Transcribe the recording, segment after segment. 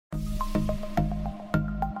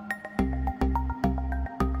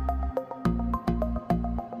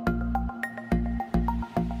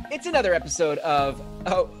It's another episode of,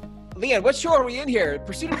 Leanne, what show are we in here?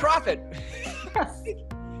 Pursuit of Profit.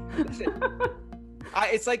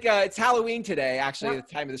 It's like, it's Halloween today, actually, at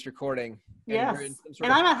the time of this recording. And yes.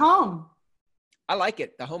 And I'm at home. I like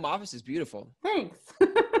it. The home office is beautiful. Thanks.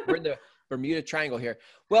 We're in the Bermuda Triangle here.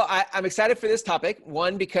 Well, I'm excited for this topic.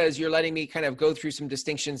 One, because you're letting me kind of go through some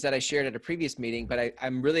distinctions that I shared at a previous meeting, but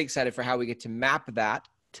I'm really excited for how we get to map that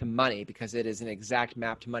to money, because it is an exact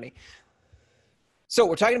map to money. So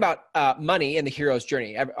we're talking about money and the hero's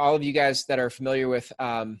journey. All of you guys that are familiar with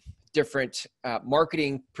different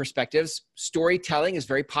marketing perspectives, storytelling is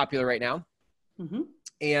very popular right now. Mm-hmm.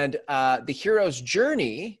 And the hero's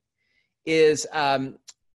journey is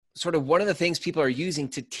sort of one of the things people are using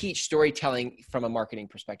to teach storytelling from a marketing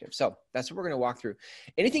perspective. So that's what we're going to walk through.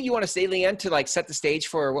 Anything you want to say, Leanne, to like set the stage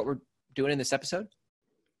for what we're doing in this episode?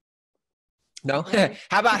 No?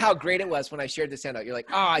 How about how great it was when I shared this handout? You're like,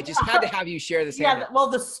 oh, I just had to have you share this handout. Yeah, well,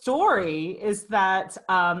 the story is that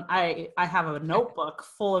I have a notebook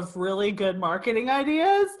full of really good marketing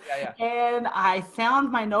ideas. Yeah. And I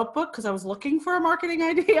found my notebook because I was looking for a marketing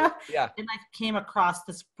idea. Yeah. And I came across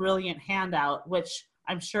this brilliant handout, which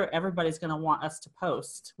I'm sure everybody's going to want us to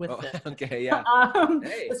post with it. Okay, yeah.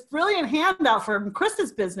 This brilliant handout from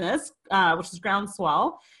Krista's business, which is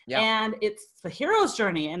Groundswell, and it's the hero's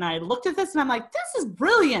journey. And I looked at this and I'm like, this is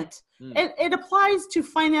brilliant. It applies to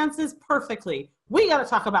finances perfectly. We got to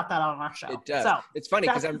talk about that on our show. It does. So it's funny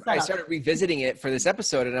because I started revisiting it for this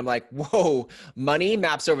episode and I'm like, whoa, money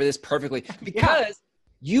maps over this perfectly, because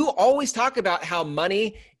you always talk about how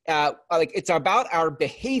money, like it's about our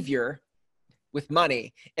behavior with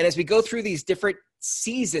money. And as we go through these different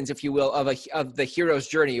seasons, if you will, of the hero's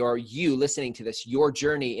journey, or you listening to this, your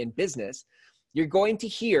journey in business, you're going to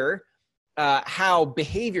hear how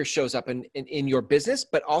behavior shows up in your business,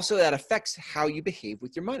 but also that affects how you behave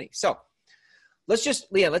with your money. So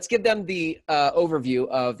Leanne, let's give them the overview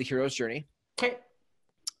of the hero's journey. Okay.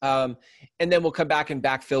 And then we'll come back and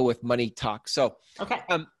backfill with money talk. So, okay.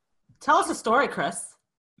 Tell us a story, Chris.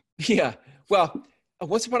 Yeah. Well,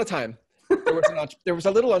 once upon a time, there was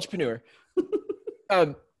a little entrepreneur.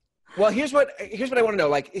 Well, here's what I want to know.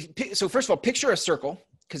 Like, so first of all, picture a circle,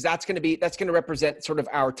 because that's going to represent sort of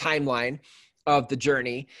our timeline of the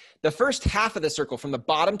journey. The first half of the circle from the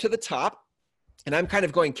bottom to the top, and I'm kind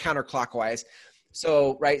of going counterclockwise.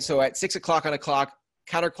 So, right. So at 6 o'clock on a clock,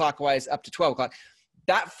 counterclockwise up to 12 o'clock,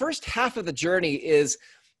 that first half of the journey is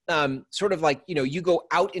sort of like, you go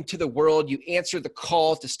out into the world, you answer the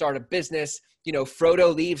call to start a business.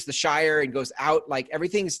 Frodo leaves the Shire and goes out, like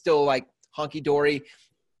everything's still like honky-dory.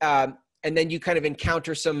 And then you kind of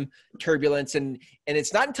encounter some turbulence, and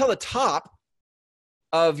it's not until the top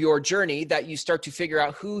of your journey that you start to figure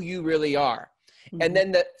out who you really are. Mm-hmm. And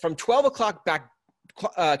then from 12 o'clock back,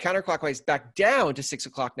 counterclockwise back down to 6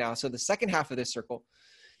 o'clock now. So the second half of this circle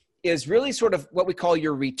is really sort of what we call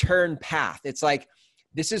your return path. It's like,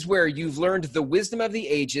 this is where you've learned the wisdom of the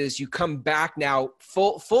ages. You come back now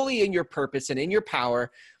fully in your purpose and in your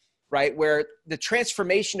power, right? Where the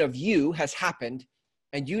transformation of you has happened,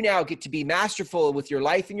 and you now get to be masterful with your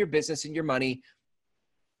life and your business and your money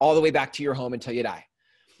all the way back to your home until you die.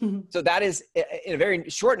 Mm-hmm. So that is, in a very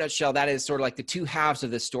short nutshell, that is sort of like the two halves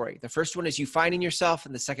of this story. The first one is you finding yourself,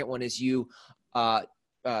 and the second one is you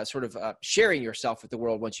sharing yourself with the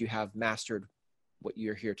world once you have mastered what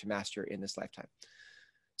you're here to master in this lifetime.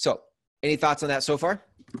 So, any thoughts on that so far?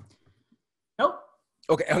 Nope.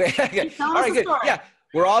 Okay. All right, good. Yeah,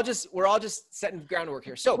 we're all just setting groundwork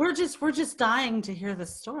here. So we're just dying to hear the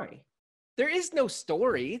story. There is no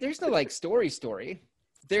story. There's no like story.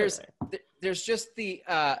 There's just the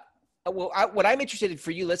what I'm interested in for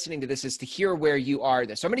you listening to this is to hear where you are.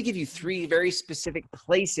 So I'm going to give you 3 very specific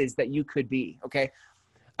places that you could be. Okay.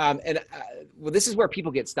 This is where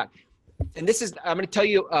people get stuck. And I'm going to tell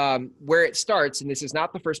you where it starts, and this is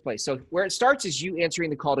not the first place. So where it starts is you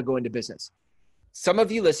answering the call to go into business. Some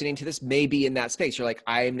of you listening to this may be in that space. You're like,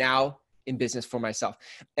 I am now in business for myself.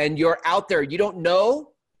 And you're out there. You don't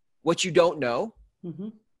know what you don't know. Mm-hmm.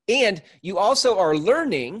 And you also are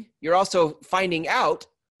learning. You're also finding out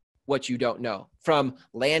what you don't know, from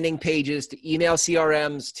landing pages to email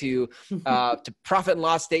CRMs to profit and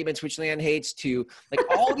loss statements, which Leanne hates, to like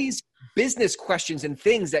all these business questions and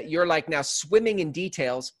things that you're like now swimming in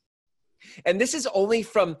details. And this is only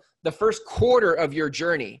from the first quarter of your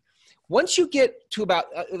journey. Once you get to about,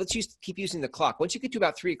 keep using the clock. Once you get to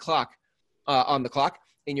about 3 o'clock on the clock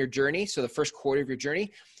in your journey, so the first quarter of your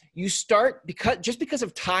journey, you start, because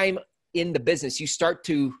of time in the business, you start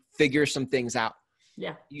to figure some things out.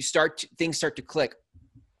 Yeah. Things start to click.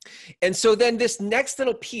 And so then this next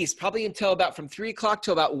little piece, probably until about from 3 o'clock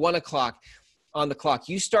to about 1 o'clock, on the clock.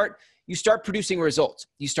 You start producing results.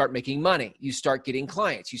 You start making money. You start getting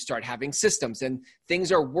clients. You start having systems and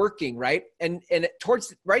things are working, right? And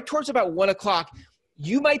towards about 1 o'clock,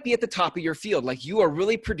 you might be at the top of your field. Like you are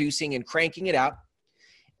really producing and cranking it out.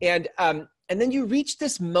 And then you reach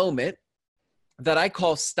this moment that I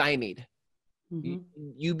call stymied. Mm-hmm.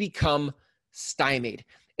 You become stymied.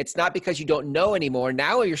 It's not because you don't know anymore.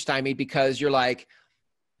 Now you're stymied because you're like,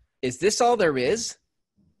 is this all there is?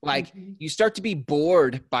 Like you start to be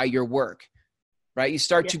bored by your work, right? You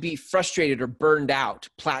start to be frustrated or burned out,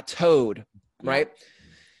 plateaued, right?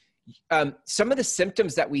 Some of the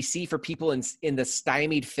symptoms that we see for people in the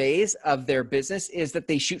stymied phase of their business is that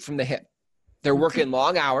they shoot from the hip. They're working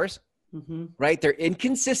long hours, right? They're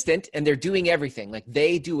inconsistent and they're doing everything. Like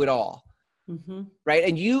they do it all, right?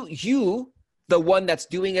 And you, the one that's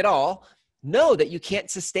doing it all, know that you can't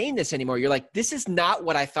sustain this anymore. You're like, this is not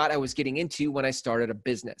what I thought I was getting into when I started a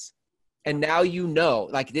business. And now you know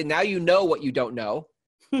what you don't know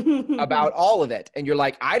about all of it. And you're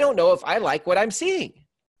like, I don't know if I like what I'm seeing.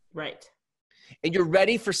 Right. And you're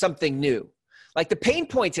ready for something new. Like the pain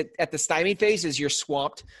points at the stymied phase is you're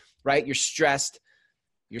swamped, right? You're stressed,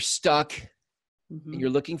 you're stuck, and you're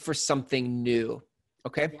looking for something new.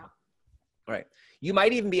 Okay. Yeah. All right. You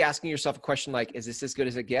might even be asking yourself a question like, is this as good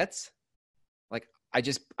as it gets? Like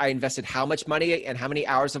I invested how much money and how many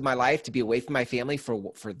hours of my life to be away from my family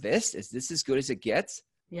for this? Is this as good as it gets?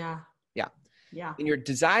 Yeah. Yeah. Yeah. And your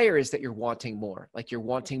desire is that you're wanting more. Like you're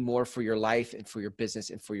wanting more for your life and for your business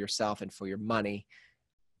and for yourself and for your money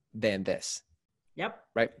than this. Yep.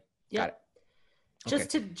 Right? Yep. Got it.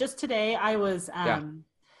 Okay. Just today I was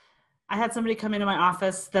I had somebody come into my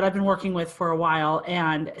office that I've been working with for a while,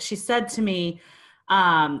 and she said to me,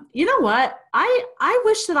 you know what? I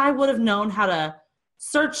wish that I would have known how to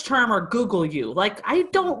search term or Google you. Like I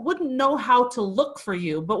wouldn't know how to look for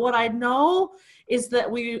you. But what I know is that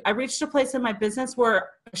I reached a place in my business where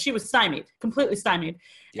she was stymied, completely stymied.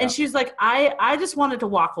 Yep. And she's like, I just wanted to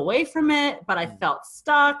walk away from it, but I felt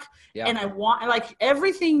stuck. Yep. And I want like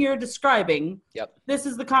everything you're describing. Yep. This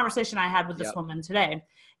is the conversation I had with this woman today.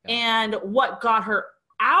 Yep. And what got her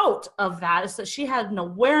out of that is that she had an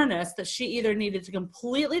awareness that she either needed to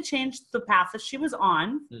completely change the path that she was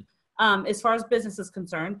on, as far as business is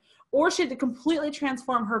concerned, or she had to completely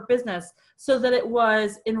transform her business so that it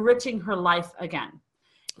was enriching her life again.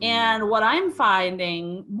 And what I'm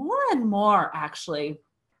finding more and more, actually,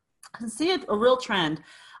 I can see a real trend.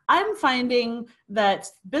 I'm finding that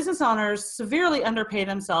business owners severely underpay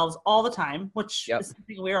themselves all the time, which is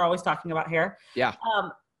something we're always talking about here. Yeah.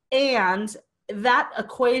 And that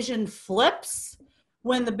equation flips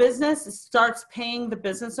when the business starts paying the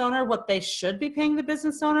business owner what they should be paying the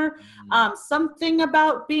business owner. Something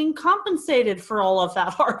about being compensated for all of that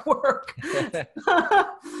hard work.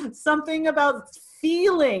 Something about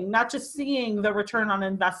feeling, not just seeing the return on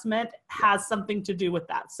investment has something to do with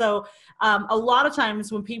that. So a lot of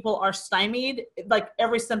times when people are stymied, like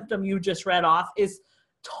every symptom you just read off is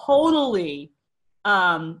totally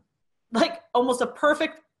like almost a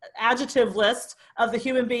perfect adjective list of the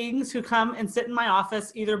human beings who come and sit in my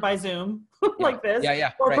office either by Zoom like this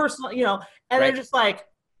or personal, you know, and they're just like,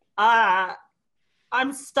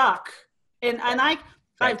 I'm stuck. And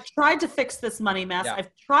I've tried to fix this money mess. I've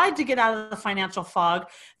tried to get out of the financial fog.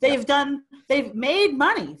 They've made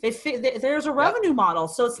money. There's a revenue model.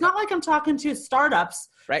 So it's not like I'm talking to startups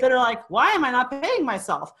that are like, why am I not paying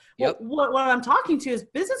myself? What I'm talking to is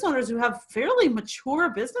business owners who have fairly mature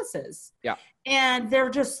businesses. Yeah. And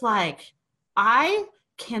they're just like, I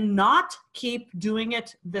cannot keep doing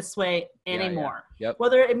it this way anymore.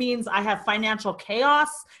 Whether it means I have financial chaos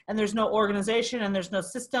and there's no organization and there's no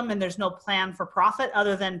system and there's no plan for profit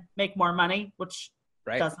other than make more money, which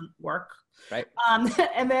doesn't work.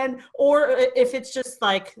 And then, or if it's just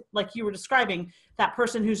like you were describing, that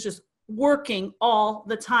person who's just working all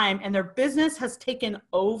the time and their business has taken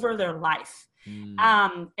over their life.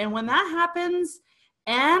 And when that happens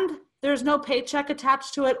and there's no paycheck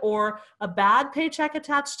attached to it or a bad paycheck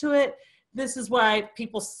attached to it, this is why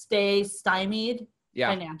people stay stymied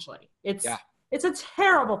financially. It's a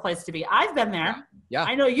terrible place to be. I've been there. Yeah.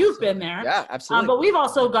 I know you've been there. Yeah, absolutely. But we've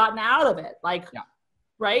also gotten out of it.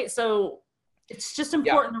 Right? So it's just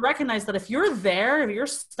important to recognize that if you're there, if you're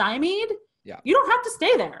stymied, you don't have to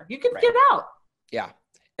stay there. You can get out. Yeah.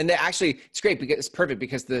 And actually, it's great because it's perfect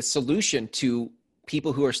because the solution to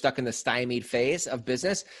people who are stuck in the stymied phase of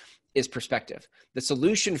business is perspective. The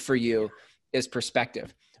solution for you is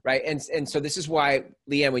perspective, right? And so this is why,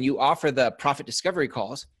 Leanne, when you offer the profit discovery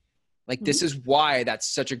calls, like this is why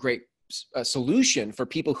that's such a great solution for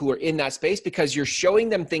people who are in that space, because you're showing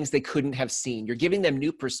them things they couldn't have seen. You're giving them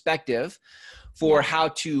new perspective for how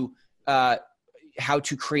to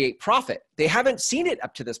create profit. They haven't seen it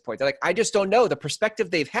up to this point. They're like, I just don't know. The perspective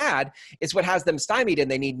they've had is what has them stymied, and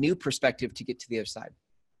they need new perspective to get to the other side.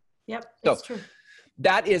 Yep, it's true.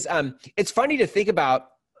 That is, it's funny to think about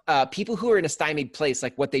people who are in a stymied place,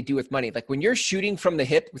 like what they do with money. Like when you're shooting from the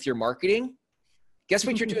hip with your marketing, guess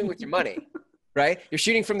what you're doing with your money, right? You're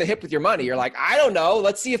shooting from the hip with your money. You're like, I don't know.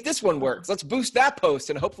 Let's see if this one works. Let's boost that post,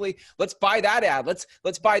 and hopefully let's buy that ad.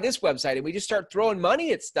 Let's buy this website. And we just start throwing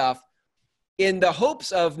money at stuff in the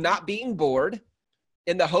hopes of not being bored,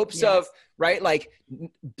 in the hopes of, right, like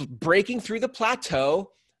breaking through the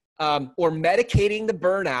plateau, or medicating the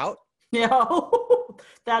burnout. Yeah,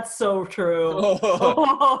 that's so true.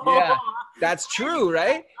 Yeah, that's true,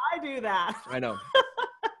 right? I do that. I know.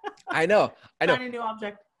 Find a new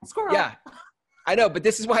object. Squirrel. Yeah, I know, but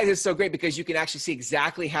this is why this is so great, because you can actually see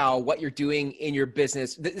exactly how what you're doing in your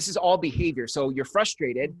business, this is all behavior. So you're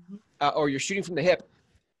frustrated, or you're shooting from the hip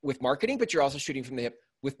with marketing, but you're also shooting from the hip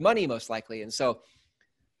with money, most likely. And so,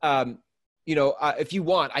 if you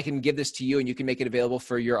want, I can give this to you and you can make it available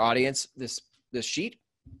for your audience, this sheet.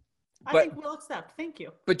 I think we'll accept. Thank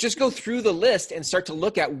you. But just go through the list and start to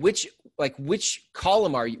look at which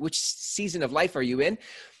column are you, which season of life are you in?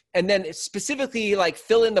 And then specifically like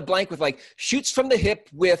fill in the blank with like shoots from the hip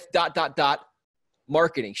with ...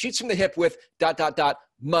 marketing, shoots from the hip with ...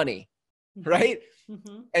 money, right?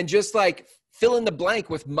 Mm-hmm. And just like fill in the blank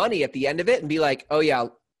with money at the end of it and be like, oh yeah,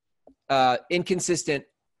 inconsistent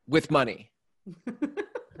with money,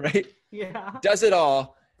 right? Yeah. Does it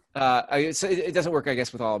all. So it doesn't work, I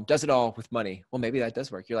guess, with all. Does it all with money? Well, maybe that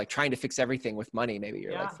does work. You're like trying to fix everything with money. Maybe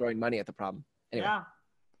you're like throwing money at the problem. Anyway. Yeah.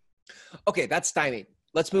 Okay, that's stymied.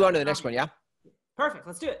 Let's move on to the next one. Yeah. Perfect.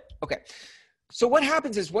 Let's do it. Okay. So what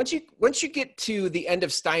happens is once you get to the end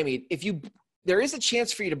of stymied, there is a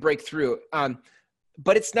chance for you to break through.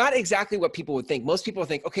 But it's not exactly what people would think. Most people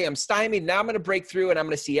think, okay, I'm stymied. Now I'm going to break through and I'm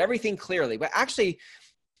going to see everything clearly. But actually,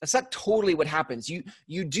 that's not totally what happens.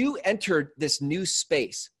 You do enter this new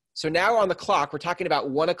space. So now on the clock, we're talking about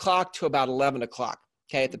 1 o'clock to about 11 o'clock,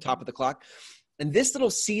 okay, at the top of the clock. And this little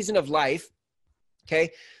season of life, okay,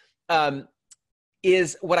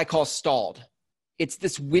 is what I call stalled. It's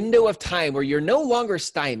this window of time where you're no longer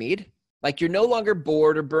stymied, like you're no longer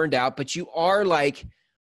bored or burned out, but you are like,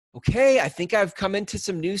 okay, I think I've come into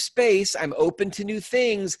some new space. I'm open to new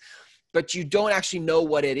things, but you don't actually know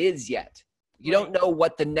what it is yet. You don't know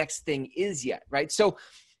what the next thing is yet, right? So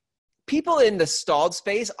people in the stalled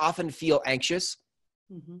space often feel anxious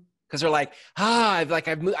because they're like, I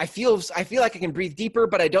feel like I can breathe deeper,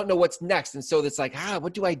 but I don't know what's next. And so it's like,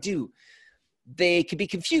 what do I do? They could be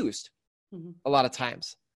confused a lot of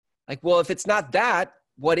times. Like, well, if it's not that,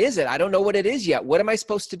 what is it? I don't know what it is yet. What am I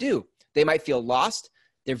supposed to do? They might feel lost.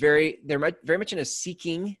 They're very much in a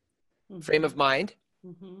seeking frame of mind.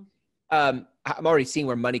 I'm already seeing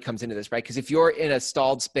where money comes into this, right? Because if you're in a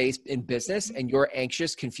stalled space in business and you're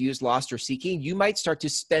anxious, confused, lost, or seeking, you might start to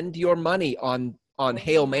spend your money on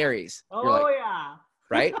Hail Marys. Oh, yeah.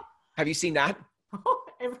 Right? Have you seen that? Oh,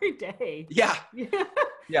 every day. Yeah.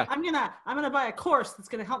 Yeah. I'm gonna buy a course that's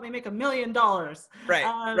gonna help me make $1 million. Right.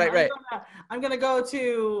 Right. I'm gonna go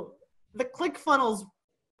to the ClickFunnels.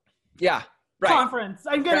 Yeah. Right. Conference.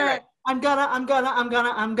 I'm gonna.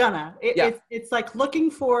 It's like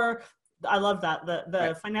looking for. I love that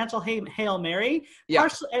the financial Hail Mary. Yeah.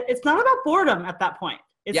 It's not about boredom at that point.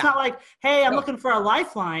 It's not like, hey, I'm looking for a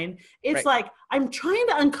lifeline. It's like I'm trying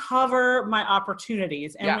to uncover my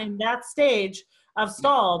opportunities, and in that stage of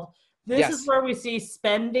stalled, this is where we see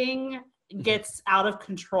spending gets out of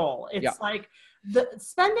control. It's like the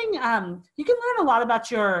spending. You can learn a lot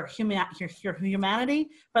about your humanity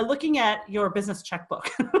by looking at your business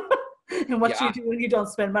checkbook and what you do when you don't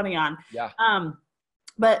spend money on. Yeah.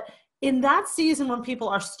 But in that season, when people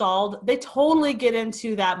are stalled, they totally get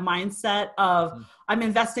into that mindset of I'm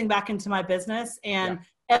investing back into my business, and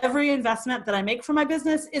every investment that I make for my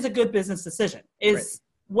business is a good business decision, is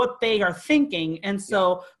what they are thinking. And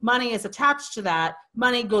so money is attached to that.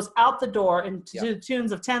 Money goes out the door into the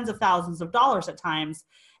tunes of tens of thousands of dollars at times.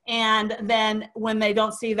 And then when they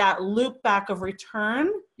don't see that loop back of return,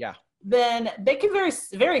 then they can very,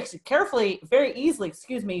 very carefully, very easily,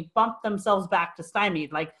 bump themselves back to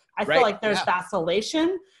stymied. Like, I feel like there's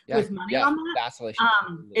vacillation with money on that. Vacillation.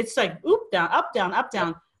 It's like oop, down, up, down, up,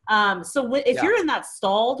 down. So if you're in that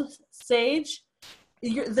stalled stage,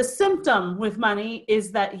 the symptom with money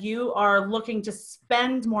is that you are looking to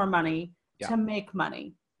spend more money to make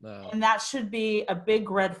money. And that should be a big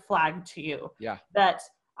red flag to you. That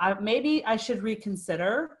maybe I should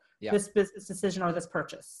reconsider this business decision or this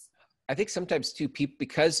purchase. I think sometimes too, people,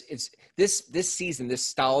 because it's this season, this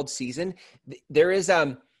stalled season, there is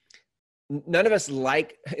none of us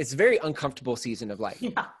like, it's a very uncomfortable season of life.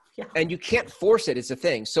 Yeah. Yeah. And you can't force it, it's a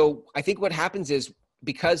thing. So I think what happens is,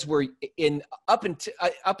 because we're in up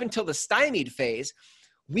until the stymied phase,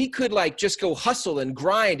 we could like just go hustle and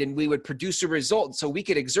grind and we would produce a result. So we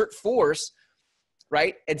could exert force,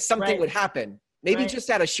 right? And something would happen. Maybe just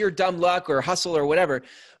out of sheer dumb luck or hustle or whatever.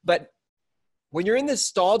 But when you're in this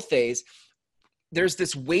stalled phase, there's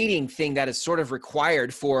this waiting thing that is sort of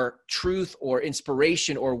required for truth or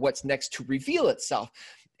inspiration or what's next to reveal itself.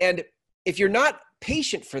 And if you're not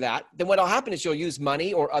patient for that, then what'll happen is you'll use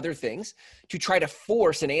money or other things to try to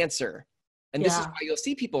force an answer. And this is why you'll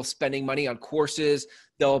see people spending money on courses.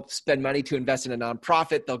 They'll spend money to invest in a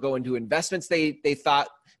nonprofit. They'll go into investments they thought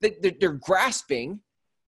they're grasping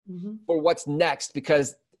for what's next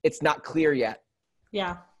because it's not clear yet.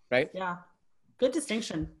 Yeah. Right? Yeah. Good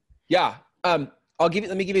distinction. Yeah. Let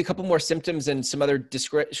me give you a couple more symptoms and some other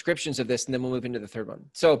descriptions of this, and then we'll move into the third one.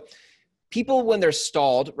 So people, when they're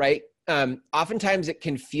stalled, right? Oftentimes it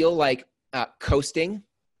can feel like coasting.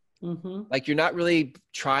 Like you're not really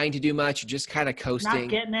trying to do much. You're just kind of coasting. Not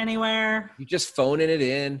getting anywhere. You're just phoning it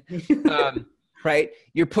in. Right?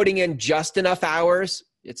 You're putting in just enough hours.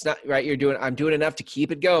 It's not right. I'm doing enough to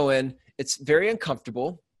keep it going. It's very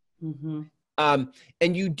uncomfortable. And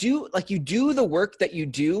you do the work that you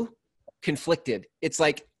do conflicted. It's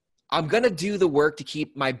like, I'm going to do the work to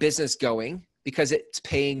keep my business going because it's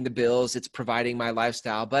paying the bills. It's providing my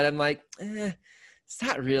lifestyle. But I'm like, it's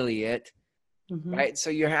not really it. Right.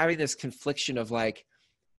 So you're having this confliction of like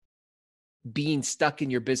being stuck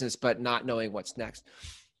in your business, but not knowing what's next.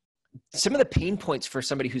 Some of the pain points for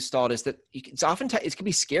somebody who's stalled is that it's oftentimes, it can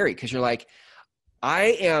be scary because you're like,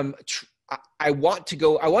 everybody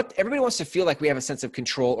wants to feel like we have a sense of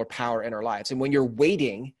control or power in our lives. And when you're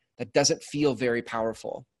waiting, that doesn't feel very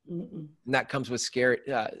powerful. And that comes with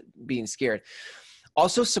being scared.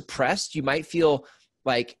 Also suppressed, you might feel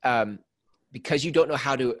like, because you don't know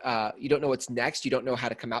how to, you don't know what's next. You don't know how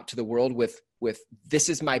to come out to the world with this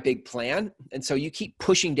is my big plan. And so you keep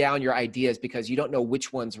pushing down your ideas because you don't know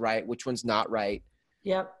which one's right, which one's not right.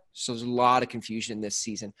 Yep. So there's a lot of confusion this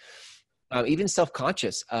season. Even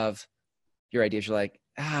self-conscious of your ideas. You're like,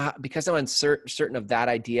 because I'm uncertain of that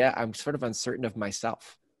idea, I'm sort of uncertain of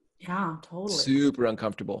myself. Yeah, totally. Super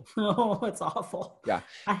uncomfortable. Oh, it's awful. Yeah.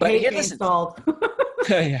 I hate being stalled.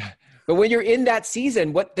 Yeah. But when you're in that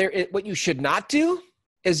season, what you should not do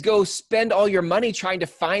is go spend all your money trying to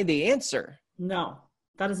find the answer. No,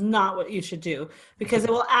 that is not what you should do because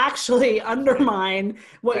it will actually undermine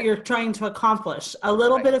what you're trying to accomplish. A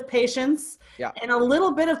little bit of patience and a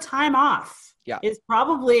little bit of time off is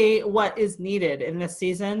probably what is needed in this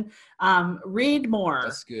season. Read more.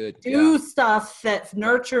 That's good. Do stuff that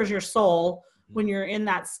nurtures your soul when you're in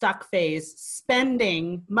that stuck phase.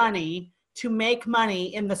 Spending money to make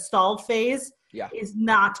money in the stalled phase is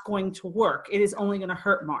not going to work. It is only going to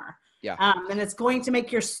hurt more. And it's going to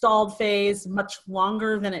make your stalled phase much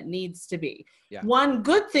longer than it needs to be. One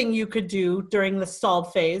good thing you could do during the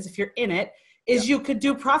stalled phase, if you're in it, is you could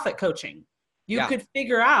do profit coaching. You could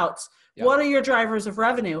figure out what are your drivers of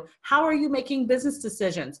revenue? How are you making business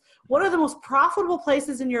decisions? What are the most profitable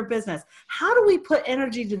places in your business? How do we put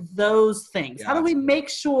energy to those things? How do we make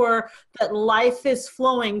sure that life is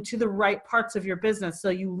flowing to the right parts of your business so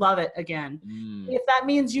you love it again? If that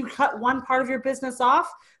means you cut one part of your business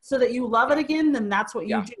off so that you love it again, then that's what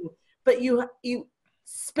you do. But you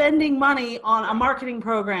spending money on a marketing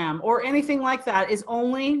program or anything like that is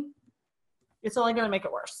only going to make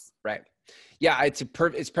it worse. Right. Yeah, it's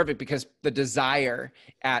perfect because the desire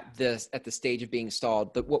at the stage of being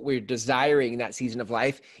stalled, what we're desiring in that season of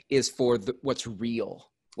life is for what's real,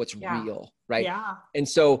 right? Yeah. And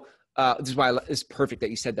so this is why it's perfect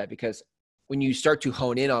that you said that, because when you start to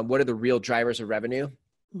hone in on what are the real drivers of revenue,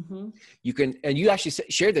 you can, and you actually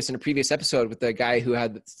shared this in a previous episode with the guy who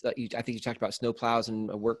had, I think you talked about snowplows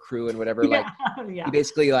and a work crew and whatever. He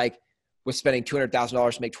basically was spending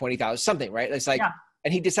 $200,000 to make 20,000, something, right? It's like. Yeah.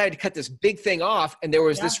 And he decided to cut this big thing off. And there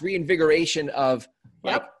was this reinvigoration of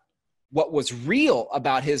what was real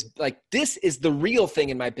about his, this is the real thing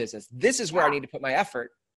in my business. This is where I need to put my effort.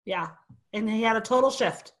 Yeah. And he had a total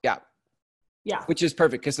shift. Yeah. Yeah. Which is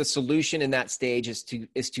perfect because the solution in that stage is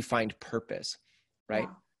to find purpose, right?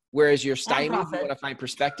 Yeah. Whereas you're stymied, you want to find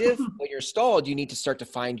perspective. When you're stalled, you need to start to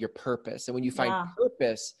find your purpose. And when you find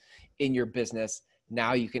purpose in your business,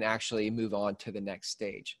 now you can actually move on to the next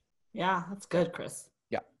stage. Yeah, that's good, Chris.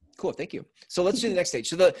 Cool. Thank you. So let's do the next stage.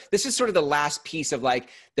 So this is sort of the last piece of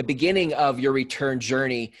the beginning of your return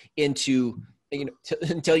journey into,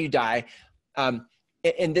 until you die.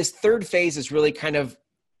 And this third phase is really kind of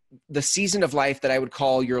the season of life that I would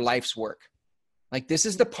call your life's work. Like, this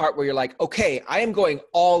is the part where you're like, okay, I am going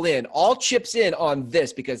all in, all chips in on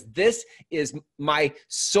this, because this is my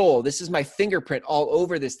soul. This is my fingerprint all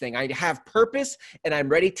over this thing. I have purpose and I'm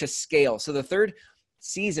ready to scale. So the third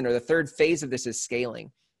season, or the third phase of this, is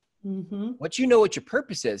scaling. Mm-hmm. Once you know what your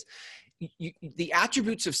purpose is, the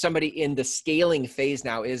attributes of somebody in the scaling phase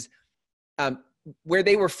now is where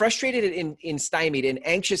they were frustrated and stymied and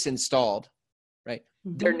anxious and stalled, right?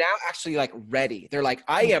 Mm-hmm. They're now actually like ready. They're like,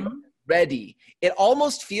 I am ready. It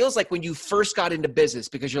almost feels like when you first got into business,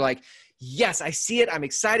 because you're like, yes, I see it. I'm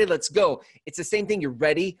excited. Let's go. It's the same thing. You're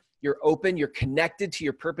ready. You're open. You're connected to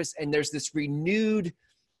your purpose. And there's this renewed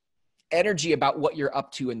energy about what you're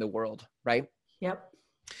up to in the world, right? Yep.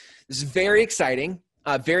 This is very exciting.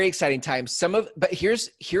 Very exciting time. But here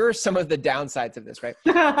are some of the downsides of this, right?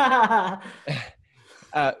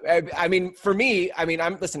 I mean, for me,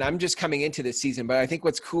 I'm just coming into this season, but I think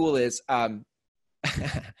what's cool is,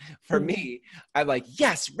 for me, I'm like,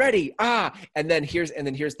 yes, ready. And then here's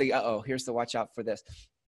the watch out for this.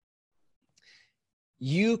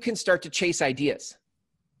 You can start to chase ideas,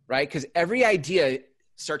 right? Because every idea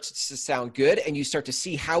starts to sound good, and you start to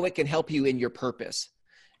see how it can help you in your purpose.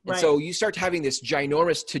 And so you start having this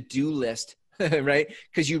ginormous to-do list, right?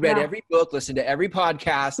 Because you read every book, listened to every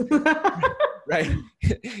podcast, right?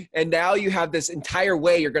 And now you have this entire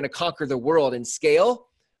way you're going to conquer the world and scale.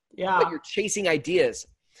 Yeah. But you're chasing ideas.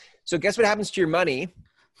 So guess what happens to your money?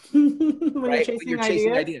 When you're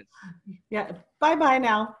chasing ideas. Yeah. Bye-bye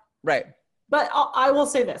now. Right. But I will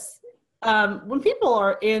say this. When people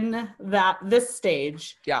are in this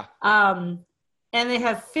stage, and they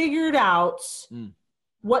have figured out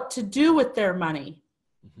what to do with their money,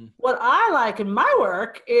 what I like in my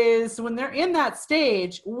work is when they're in that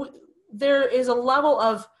stage, there is a level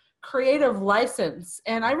of creative license.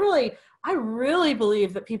 And I really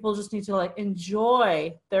believe that people just need to like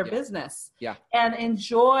enjoy their business and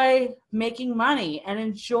enjoy making money and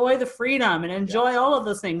enjoy the freedom and enjoy all of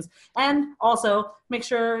those things. And also make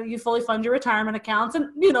sure you fully fund your retirement accounts and,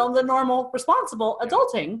 the normal responsible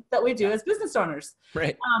adulting that we do as business owners,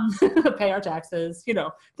 right? Pay our taxes,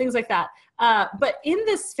 things like that. But in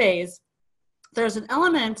this phase, there's an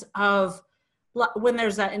element of when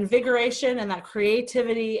there's that invigoration and that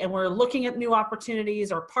creativity and we're looking at new opportunities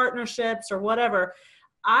or partnerships or whatever,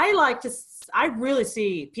 I really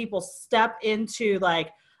see people step into like,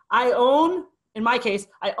 in my case,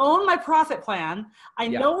 I own my profit plan. I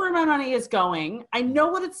know where my money is going. I know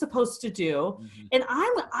what it's supposed to do. And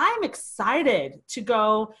I'm excited to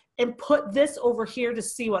go and put this over here to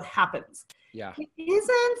see what happens. Yeah. It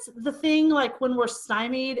isn't the thing like when we're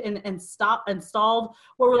stymied and stalled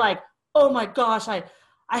where we're like, oh my gosh, I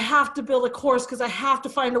have to build a course because I have to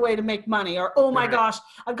find a way to make money, or oh my gosh,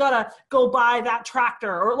 I've got to go buy that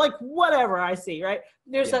tractor, or like whatever I see, right?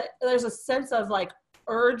 There's a sense of like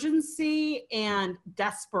urgency and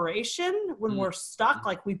desperation when we're stuck.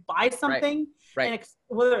 Like we buy something, and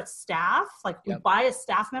whether it's staff, like we buy a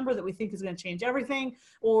staff member that we think is going to change everything,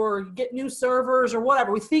 or get new servers or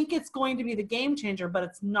whatever. We think it's going to be the game changer, but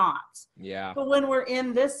it's not. Yeah. But when we're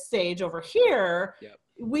in this stage over here,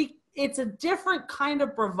 it's a different kind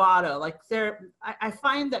of bravado. Like I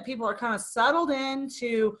find that people are kind of settled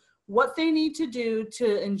into what they need to do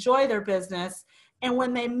to enjoy their business. And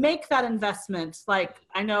when they make that investment, like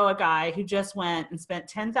I know a guy who just went and spent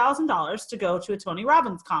 $10,000 to go to a Tony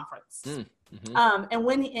Robbins conference.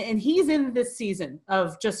 And he's in this season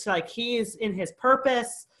of just like, he's in his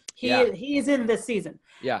purpose. He's in this season.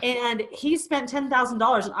 Yeah. And he spent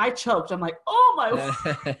 $10,000 and I choked. I'm like, oh my,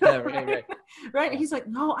 right. He's like,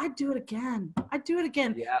 no, I'd do it again.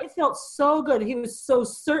 Yeah. It felt so good. He was so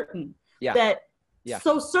certain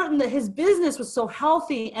so certain that his business was so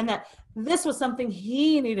healthy and that this was something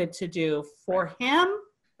he needed to do for him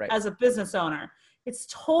as a business owner. It's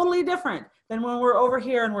totally different than when we're over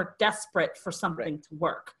here and we're desperate for something to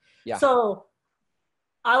work. Yeah. So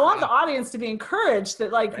I want the audience to be encouraged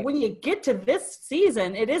that when you get to this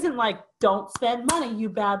season, it isn't like, don't spend money, you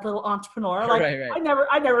bad little entrepreneur. Like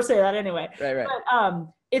I never say that anyway. Right. But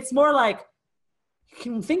it's more like, you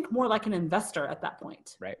can think more like an investor at that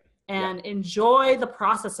point. Right. And enjoy the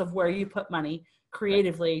process of where you put money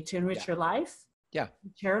creatively to enrich your life. Yeah.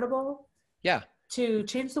 Charitable. Yeah. To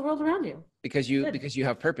change the world around you. Because you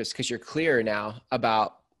have purpose, because you're clear now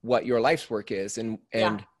about what your life's work is and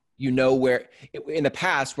where in the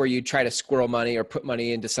past where you try to squirrel money or put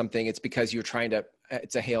money into something, it's because you're trying to,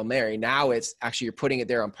 it's a Hail Mary. Now it's actually, you're putting it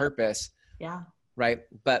there on purpose. Yeah. Right.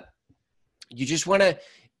 But you just want to,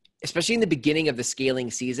 especially in the beginning of the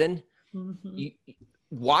scaling season,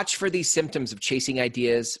 watch for these symptoms of chasing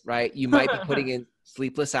ideas, right? You might be putting in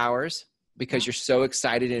sleepless hours because you're so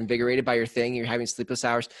excited and invigorated by your thing. You're having sleepless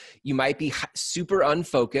hours. You might be super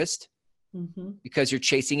unfocused because you're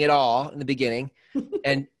chasing it all in the beginning.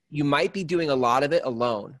 And you might be doing a lot of it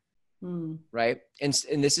alone, right? And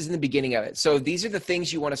this is in the beginning of it. So these are the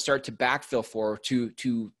things you want to start to backfill for,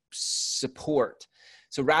 to support.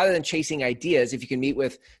 So rather than chasing ideas, if you can meet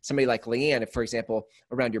with somebody like Leanne, for example,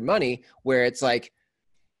 around your money, where it's like,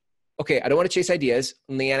 okay, I don't want to chase ideas.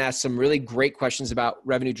 And Leanne asked some really great questions about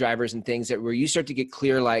revenue drivers and things that where you start to get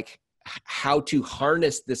clear, like how to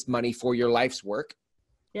harness this money for your life's work.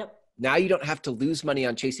 Yep. Now you don't have to lose money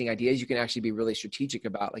on chasing ideas. You can actually be really strategic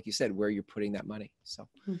about, like you said, where you're putting that money. So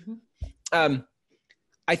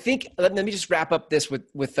I think, let me just wrap up this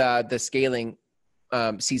with the scaling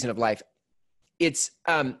season of life. It's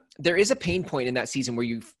there is a pain point in that season where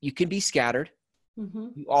you can be scattered.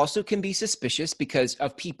 You also can be suspicious because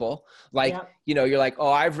of people like, you're like,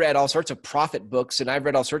 oh, I've read all sorts of profit books and I've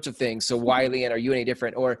read all sorts of things. So why, Leanne, are you any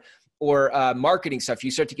different? Or marketing stuff. You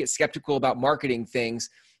start to get skeptical about marketing things.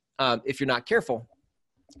 If you're not careful,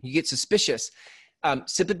 you get suspicious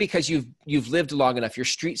simply because you've lived long enough. You're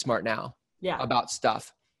street smart now about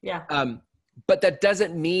stuff. But that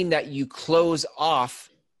doesn't mean that you close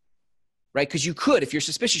off, right? Because you could, if you're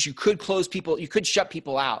suspicious, you could close people, you could shut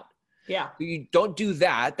people out. You don't do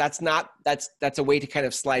that. That's a way to kind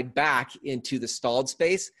of slide back into the stalled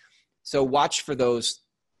space. So watch for those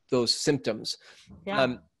symptoms.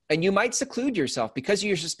 And you might seclude yourself because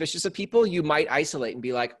you're suspicious of people. You might isolate and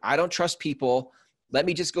be like, I don't trust people. Let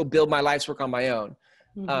me just go build my life's work on my own.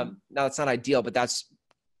 Now it's not ideal, but that's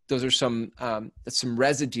some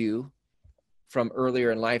residue from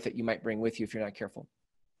earlier in life that you might bring with you if you're not careful.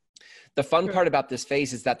 The fun part about this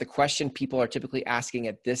phase is that the question people are typically asking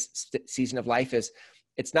at this season of life is,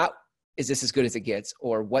 it's not, is this as good as it gets?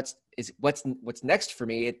 Or what's next for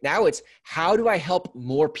me? Now it's, how do I help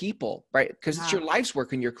more people, right? Because it's your life's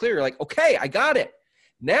work and you're clear. You're like, okay, I got it.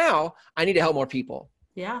 Now I need to help more people.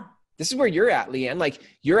 This is where you're at, Leanne. Like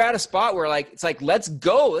you're at a spot where like, it's like, let's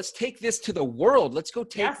go. Let's take this to the world. Let's go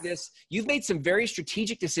take this. You've made some very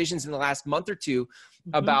strategic decisions in the last month or two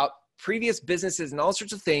about previous businesses and all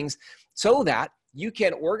sorts of things so that you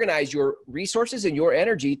can organize your resources and your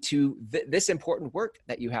energy to this important work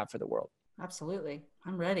that you have for the world. Absolutely.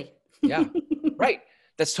 I'm ready. Right.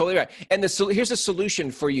 That's totally right. And here's a solution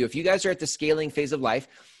for you. If you guys are at the scaling phase of life,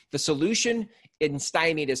 the solution in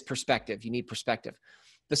stymied is perspective. You need perspective.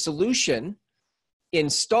 The solution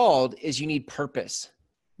installed is you need purpose,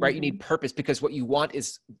 right? You need purpose because what you want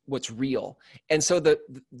is what's real. And so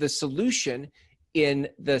the solution in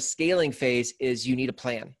the scaling phase is you need a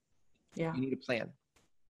plan. You need a plan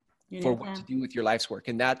for what to do with your life's work.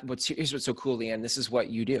 And here's what's so cool, Leanne. This is what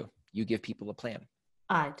you do. You give people a plan.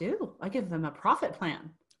 I do. I give them a profit plan.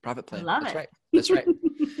 Profit plan. I love it. Right. That's right.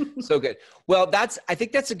 So good. Well, I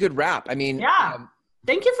think that's a good wrap. I mean,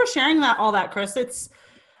 thank you for sharing all that, Chris.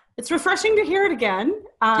 It's refreshing to hear it again.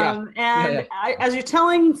 As you're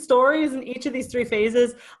telling stories in each of these three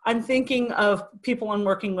phases, I'm thinking of people I'm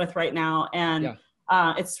working with right now. And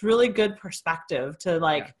it's really good perspective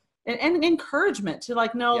to and encouragement to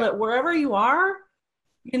know that wherever you are,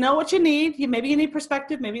 you know what you need. Maybe you need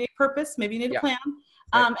perspective, maybe you need purpose, maybe you need a plan,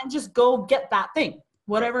 and just go get that thing,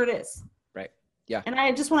 whatever it is. Right. Yeah. And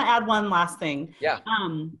I just want to add one last thing.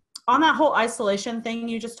 On that whole isolation thing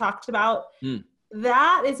you just talked about,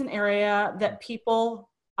 that is an area that people,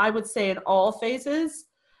 I would say in all phases,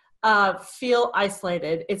 feel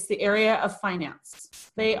isolated. It's the area of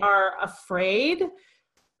finance. They are afraid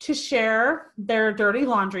to share their dirty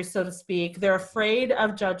laundry, so to speak. They're afraid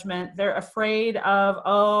of judgment. They're afraid of,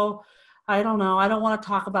 I don't know, I don't want to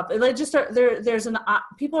talk about it. They just are,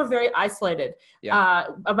 people are very isolated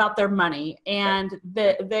about their money, and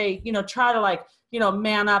they try to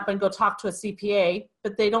man up and go talk to a CPA,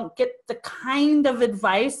 but they don't get the kind of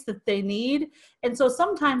advice that they need. And so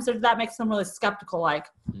sometimes that makes them really skeptical,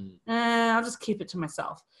 I'll just keep it to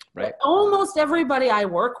myself. Right. But almost everybody I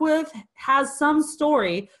work with has some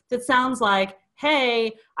story that sounds like,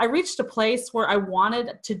 hey, I reached a place where I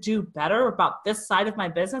wanted to do better about this side of my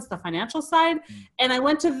business, the financial side. And I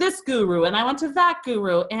went to this guru and I went to that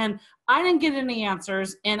guru and I didn't get any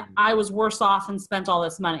answers and I was worse off and spent all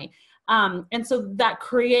this money. And so that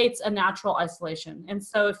creates a natural isolation. And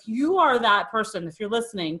so if you are that person, if you're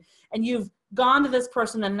listening and you've gone to this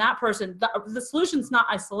person and that person, the solution's not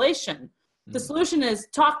isolation. The solution is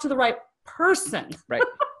talk to the right person. Right.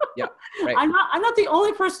 Yeah. Right. I'm not the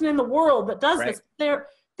only person in the world that does this.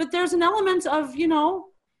 But there's an element of,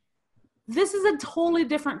 this is a totally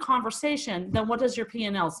different conversation than what does your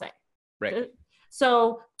P&L say. Right.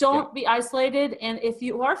 So don't be isolated. And if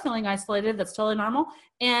you are feeling isolated, that's totally normal,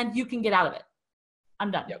 and you can get out of it.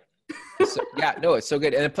 I'm done. Yep. So, yeah, no, it's so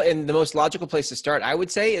good. And the most logical place to start, I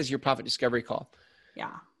would say, is your profit discovery call.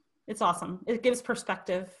 Yeah, it's awesome. It gives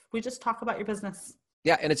perspective. We just talk about your business.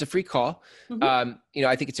 Yeah, and it's a free call. Mm-hmm.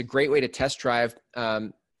 I think it's a great way to test drive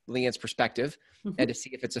Leanne's perspective and to see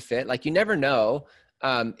if it's a fit. Like, you never know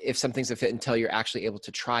if something's a fit until you're actually able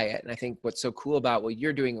to try it. And I think what's so cool about what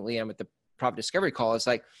you're doing, Leanne, with the profit discovery call is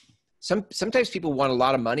like, sometimes people want a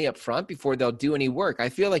lot of money up front before they'll do any work. I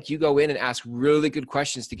feel like you go in and ask really good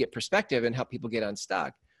questions to get perspective and help people get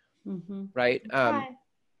unstuck, right?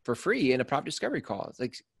 For free in a profit discovery call. It's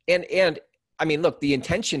like, and I mean, look, the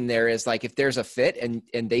intention there is like, if there's a fit and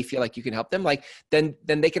they feel like you can help them, like, then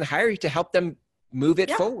they can hire you to help them move it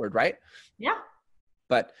forward, right? Yeah.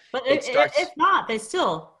 But if not, they're just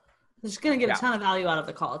going to get a ton of value out of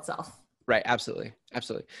the call itself. Right. Absolutely.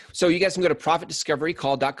 Absolutely. So you guys can go to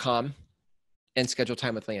profitdiscoverycall.com and schedule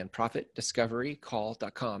time with Leanne.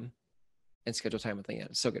 Profitdiscoverycall.com and schedule time with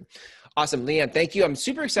Leanne. So good. Awesome. Leanne, thank you. I'm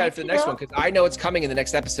super excited for the next one because I know it's coming in the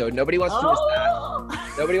next episode. Nobody wants to miss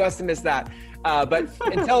that. Nobody wants to miss that. But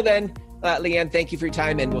until then, Leanne, thank you for your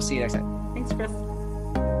time and we'll see you next time. Thanks, Chris.